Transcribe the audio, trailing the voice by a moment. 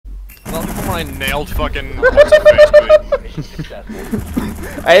That'll be from when I nailed fucking what's her face,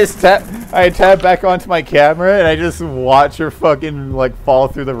 I tap back onto my camera and I just watch her fucking like fall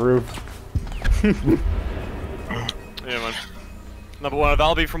through the roof. Yeah, man. Number one,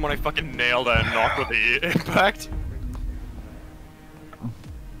 that'll be from when I fucking nailed a knock with the impact.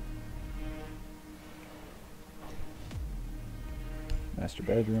 Master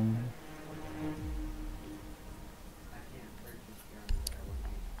bedroom.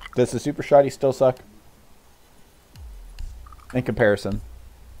 Does the super shoddy still suck? In comparison.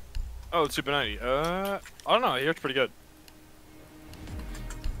 Oh, it's Super 90. I don't know. I hear it's pretty good.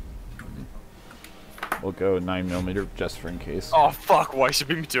 We'll go 9mm just for in case. Oh fuck! Why should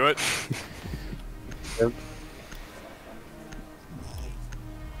we do it?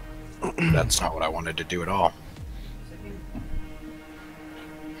 That's not what I wanted to do at all.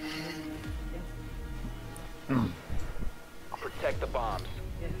 Protect the bombs.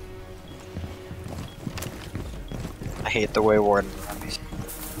 I hate the way Warden.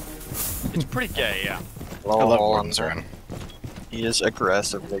 It's pretty gay, yeah. I love Wardens are in. He is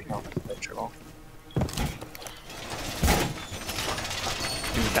aggressively homosexual.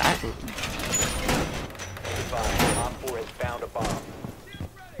 Do that. Op 4 has found a bomb.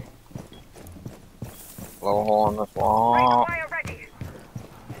 Blow a hole in the wall.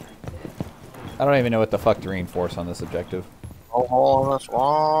 I don't even know what the fuck to reinforce on this objective. Blow a hole in this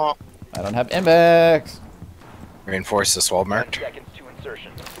wall. I don't have index. Reinforce this wall 10 marked. seconds to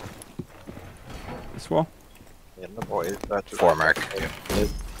insertion. This wall. And the boys. That's 4 mark. Yeah.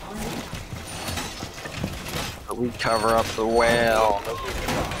 We cover up the whale.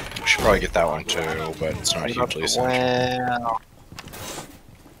 We should probably get that one too, but it's not hugely essential. Well.